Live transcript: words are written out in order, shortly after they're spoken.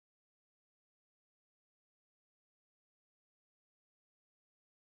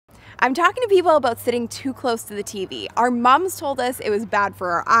I'm talking to people about sitting too close to the TV. Our moms told us it was bad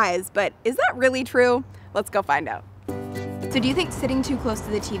for our eyes, but is that really true? Let's go find out. So do you think sitting too close to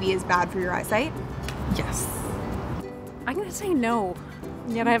the TV is bad for your eyesight? Yes. I'm gonna say no,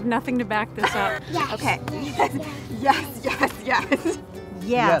 yet I have nothing to back this up. Yes. Okay. Yes.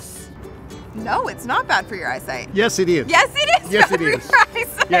 Yes. No, it's not bad for your eyesight. Yes, it is. Yes, it is Yes, bad it for is. your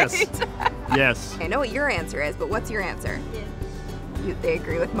eyesight. Yes. Yes. I know what your answer is, but what's your answer? They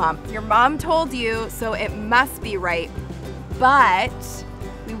agree with mom. Your mom told you, so it must be right. But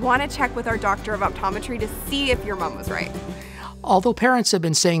we want to check with our doctor of optometry to see if your mom was right. Although parents have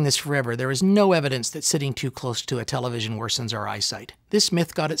been saying this forever, there is no evidence that sitting too close to a television worsens our eyesight. This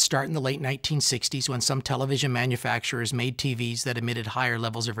myth got its start in the late 1960s when some television manufacturers made TVs that emitted higher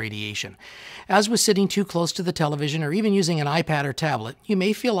levels of radiation. As with sitting too close to the television or even using an iPad or tablet, you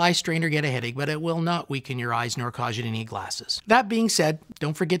may feel eye strain or get a headache, but it will not weaken your eyes nor cause you to need glasses. That being said,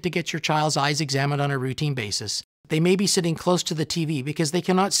 don't forget to get your child's eyes examined on a routine basis. They may be sitting close to the TV because they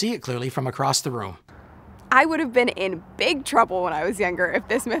cannot see it clearly from across the room. I would have been in big trouble when I was younger if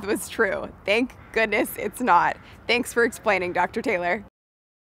this myth was true. Thank goodness it's not. Thanks for explaining, Dr. Taylor.